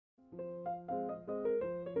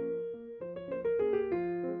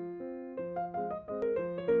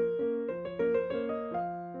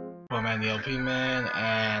the OP Man,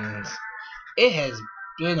 and it has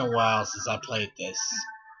been a while since I played this.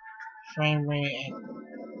 Frame rate,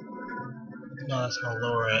 no, that's gonna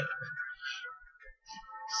lower it.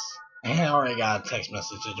 And I already got a text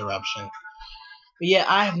message interruption. But yeah,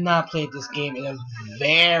 I have not played this game in a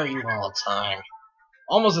very long time.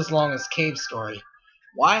 Almost as long as Cave Story.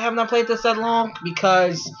 Why haven't I played this that long?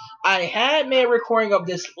 Because I had made a recording of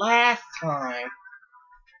this last time.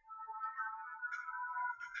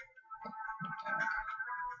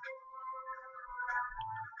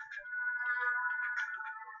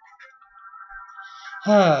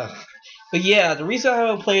 But yeah, the reason I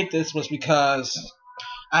haven't played this was because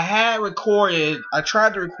I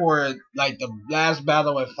tried to record like the last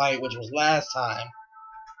battle I fight, which was last time.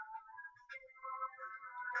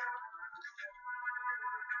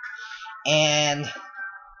 And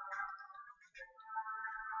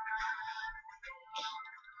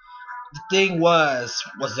the thing was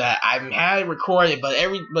that I had it recorded,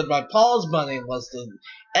 but my pause button was the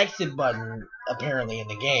exit button apparently in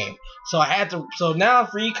the game. So I had to. So now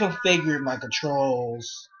I've reconfigured my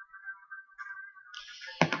controls.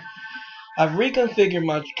 I've reconfigured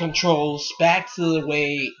my controls back to a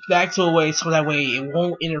way so that way it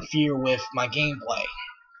won't interfere with my gameplay,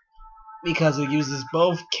 because it uses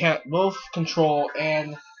both control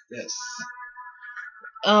and this.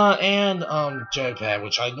 And joypad,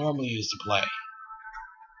 which I normally use to play.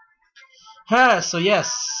 So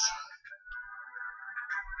yes.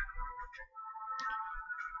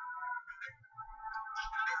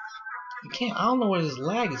 I don't know where this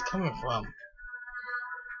lag is coming from.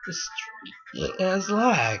 It has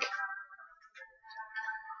lag.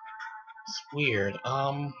 It's weird.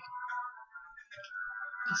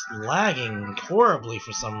 It's lagging horribly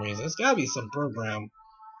for some reason. It's gotta be some program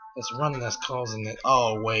that's running that's causing it.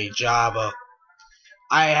 Oh wait, Java.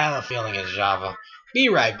 I have a feeling it's Java. Be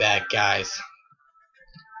right back, guys.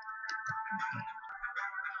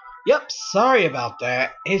 Yep, sorry about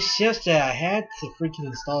that. It's just that I had to freaking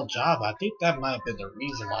install Java. I think that might have been the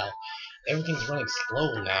reason why everything's running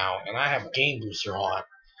slow now, and I have Game Booster on.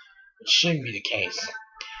 It shouldn't be the case.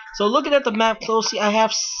 So looking at the map closely, I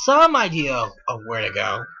have some idea of where to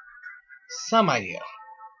go. Some idea.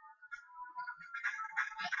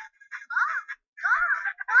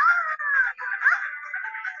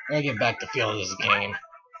 I gotta get back to feel of this game.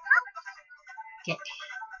 Yep.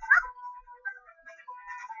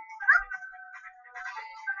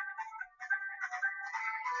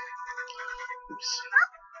 Oops.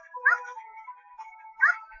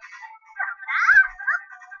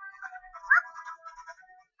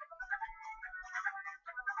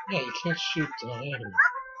 Yeah, you can't shoot the enemy.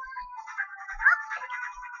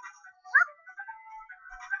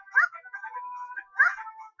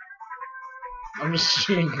 I'm just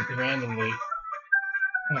shooting randomly.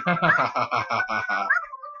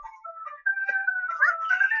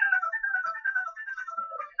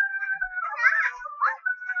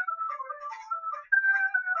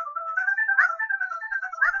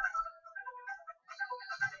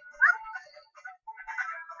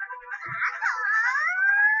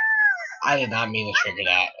 I did not mean to trigger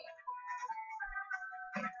that.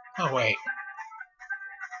 Oh wait.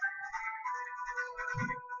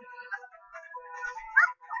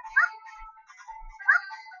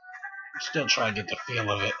 I'm still trying to get the feel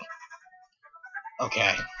of it.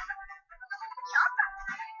 Okay.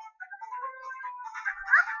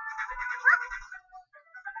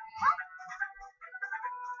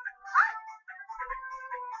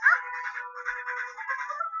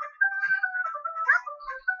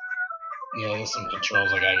 Yeah, there's some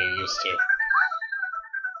controls I gotta get used to.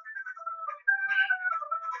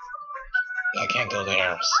 Yeah, I can't go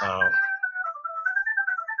there, so...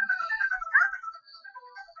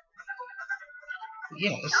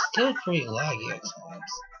 Yeah, it's still pretty laggy at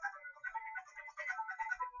times.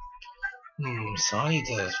 So I need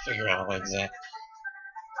to figure out what exactly...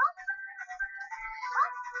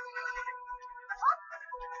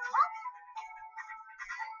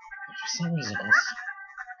 For some reason,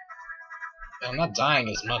 I'm not dying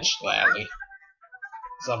as much, gladly.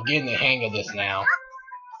 So I'm getting the hang of this now.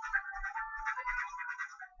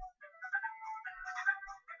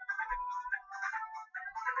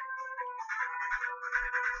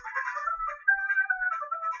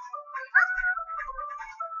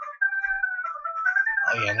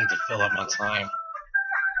 Oh yeah, I need to fill up my time.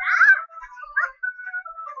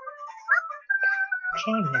 I'm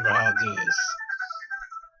trying to remember how to do this.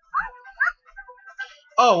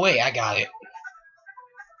 Oh wait, I got it.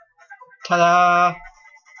 Ta-da!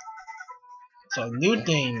 So new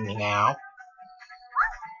thing now.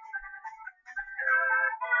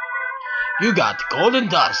 You got golden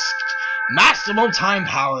dust. Maximum time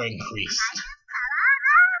power increased.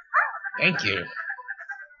 Thank you.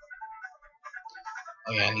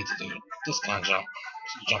 Oh yeah, I need to do this kind of jump.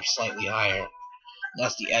 Jump slightly higher.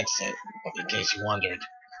 That's the exit, in case you wondered.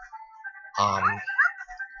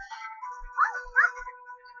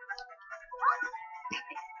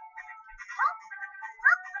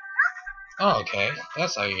 Oh, okay.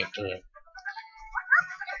 That's how you get through it.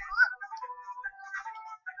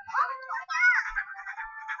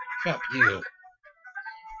 Crap, you.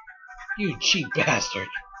 You cheap bastard.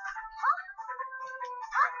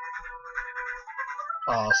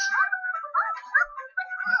 Pause.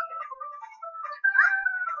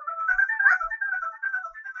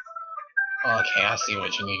 Okay, I see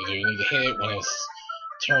what you need to do. You need to hit it when it's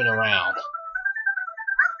turned around.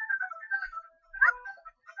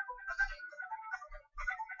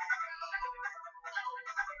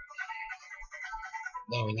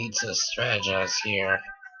 Then we need to strategize here.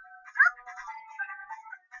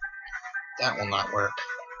 That will not work.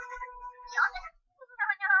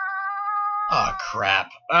 Oh crap.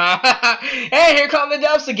 Hey, here come the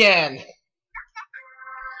dubs again!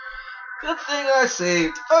 Good thing I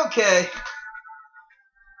saved. Okay.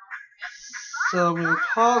 So I'm gonna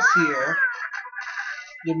pause here,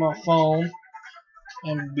 get my phone,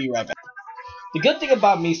 and be right back. The good thing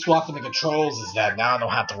about me swapping the controls is that now I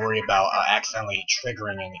don't have to worry about accidentally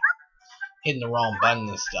triggering and hitting the wrong button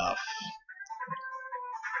and stuff.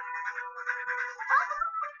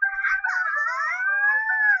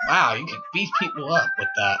 Wow, you can beat people up with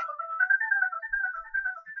that.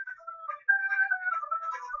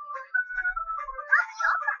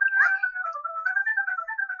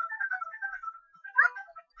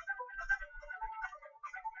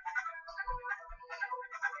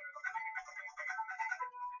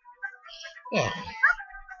 Yeah.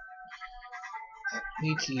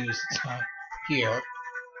 Need to use time here.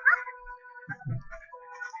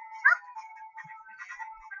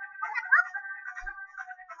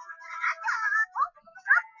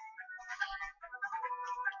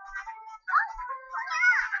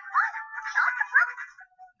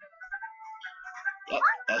 Yep,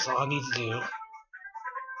 that's all I need to do.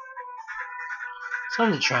 Some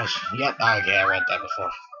of the trash. Yep, okay, I read that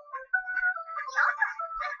before.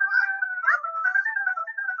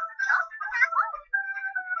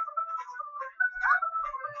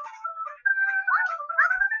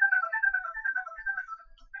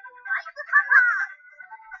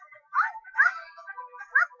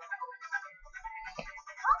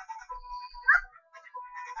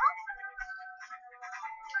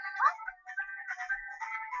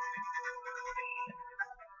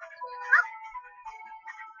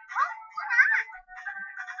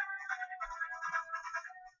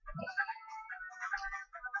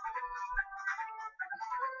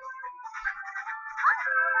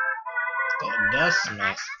 Dust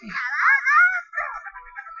mess.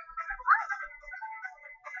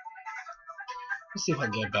 Let's see if I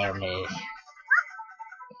can get a better move.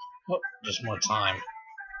 Oh, just more time.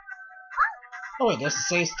 Oh wait, that's the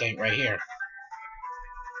save state right here.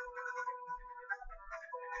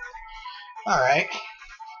 Alright.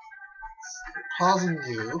 Pausing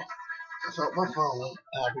you. Just open my phone.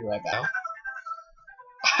 I'll be right back.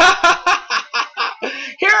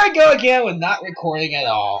 Here I go again with not recording at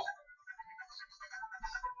all.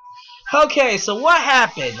 Okay, so what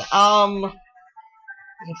happened? If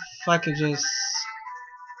I could just...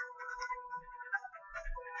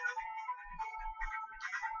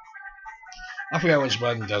 I forgot which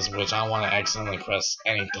button does which. I don't want to accidentally press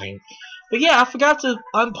anything. But yeah, I forgot to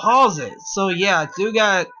unpause it. So yeah, I still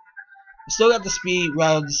got the speed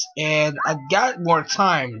runs, and I got more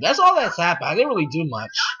time. That's all that's happened. I didn't really do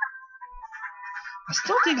much. I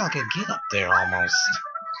still think I could get up there almost.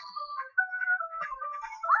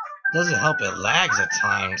 Doesn't help, it lags at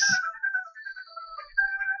times.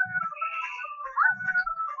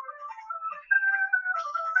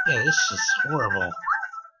 Yeah, this is just horrible.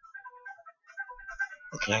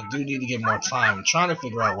 Okay, I do need to get more time. I'm trying to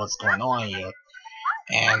figure out what's going on here.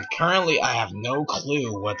 And currently I have no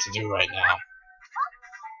clue what to do right now.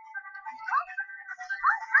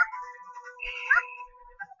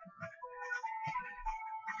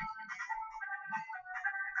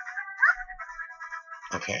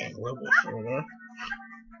 Okay, a little bit further.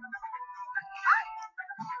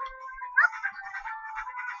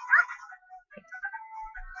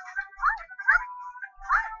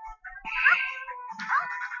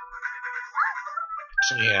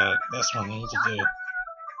 So yeah, that's what I need to do.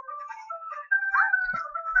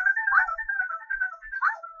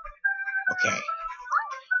 Okay.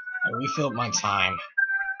 I refilled my time.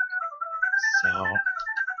 So...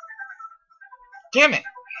 Damn it!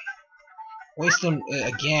 Waste them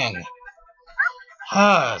again.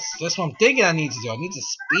 That's what I'm thinking I need to do. I need to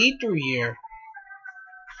speed through here.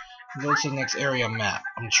 Go to the next area map.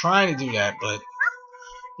 I'm trying to do that, but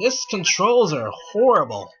this controls are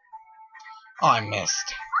horrible. Oh, I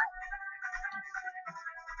missed.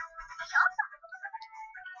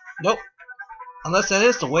 Nope. Unless that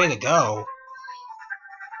is the way to go.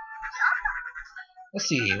 Let's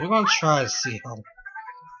see. We're gonna try to see how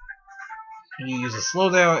you use a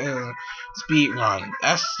slow down and speed run.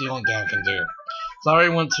 That's the only thing I can do. So I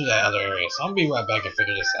already went to that other area, so I'll be right back and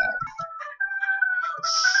figure this out.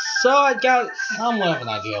 So I got somewhat of an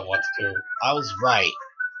idea of what to do. I was right.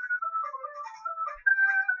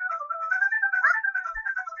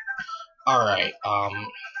 Alright, I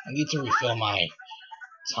need to refill my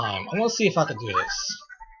time. I want to see if I can do this.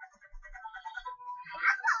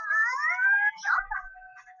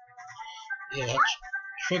 Yeah, that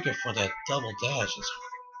trigger for that double dash is...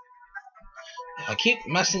 I keep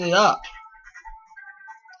messing it up.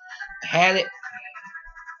 I had it.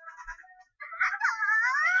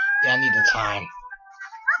 Yeah, I need the time.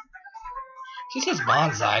 She says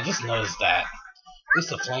bonsai, I just noticed that. At least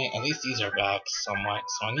the flame, at least these are back somewhat,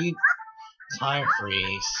 so I need time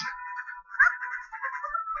freeze.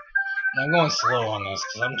 And I'm going slow on this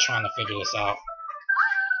because I'm trying to figure this out.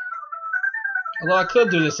 Although I could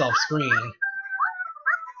do this off screen.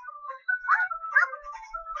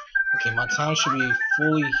 Okay, my time should be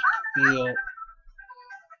fully filled.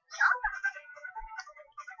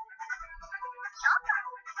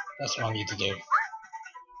 That's what I need to do.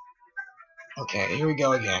 Okay, here we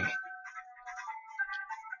go again.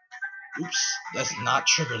 Oops, let's not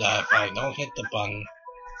trigger that if I don't hit the button.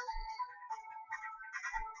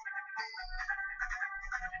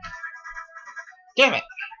 Damn it!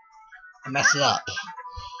 I messed it up.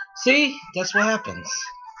 See? That's what happens.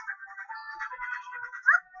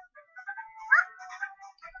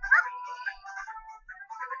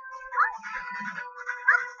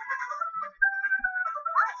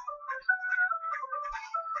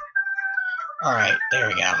 Alright, there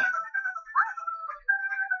we go.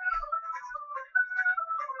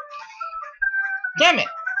 Damn it!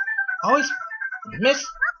 I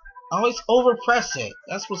always overpress it.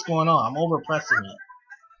 That's what's going on. I'm overpressing it.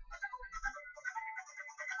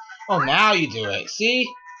 Oh, now you do it. See?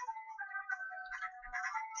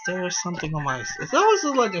 There's something on my... It always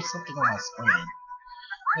looks like there's something on my screen.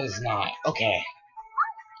 It's not. Okay.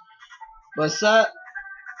 But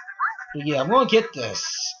yeah, I'm gonna get this.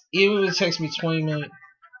 Even if it takes me 20 minutes.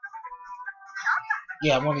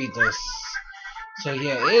 Yeah, I'm gonna need this. So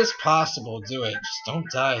yeah, it is possible to do it. Just don't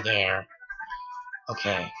die there.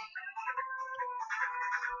 Okay.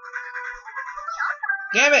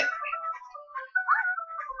 Damn it!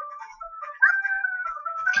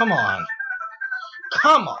 Come on.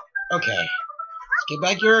 Come on. Okay. Let's get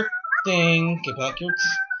back your thing. Get back your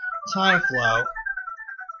time flow.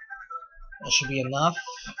 That should be enough.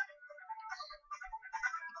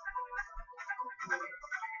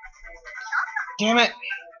 Damn it!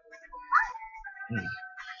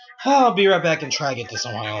 I'll be right back and try to get this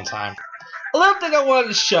on my own time. A little thing I wanted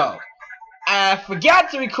to show. I forgot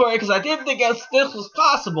to record it because I didn't think this was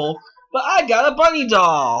possible, but I got a bunny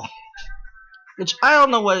doll. Which I don't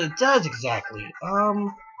know what it does exactly.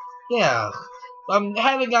 Yeah. I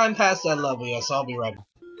haven't gotten past that level yet, so I'll be right back.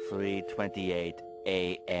 3:28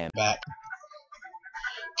 a.m. Back.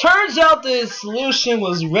 Turns out the solution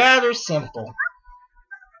was rather simple.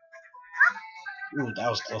 Ooh, that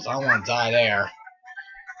was close. I don't want to die there.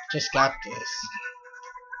 Just got this.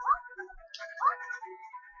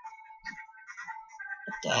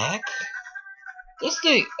 What the heck? This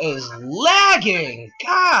thing is lagging!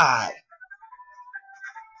 God!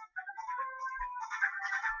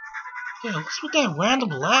 Yeah, what's with that random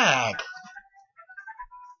lag?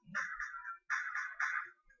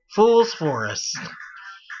 Fool's Forest.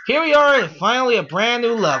 Here we are, and finally a brand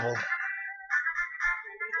new level.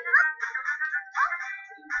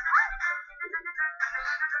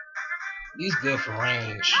 He's good for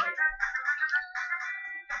range.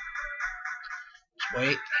 Just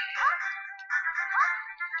wait.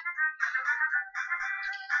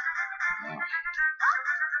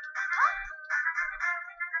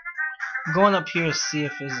 I'm going up here to see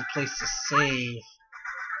if there's a place to save.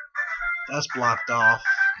 That's blocked off.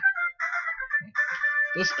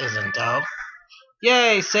 This isn't though.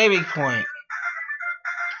 Yay, saving point.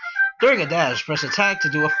 During a dash, press attack to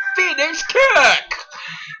do a Phoenix kick!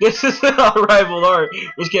 This is an unrivaled art,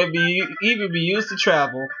 which can even be used to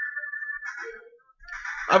travel.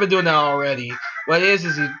 I've been doing that already. What it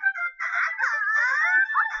is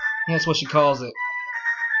that's what she calls it.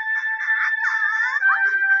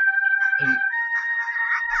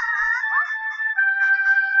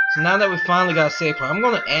 So now that we finally got a save point, I'm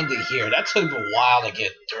gonna end it here. That took a while to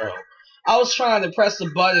get through. I was trying to press the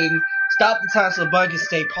button, stop the time so the button can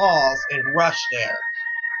stay paused, and rush there.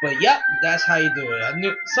 But yep, that's how you do it. I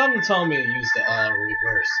knew something told me to use the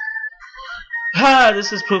reverse. Hi,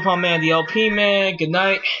 this is Poop on Man, the LP man. Good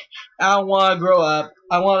night. I don't want to grow up.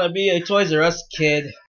 I want to be a Toys R Us kid.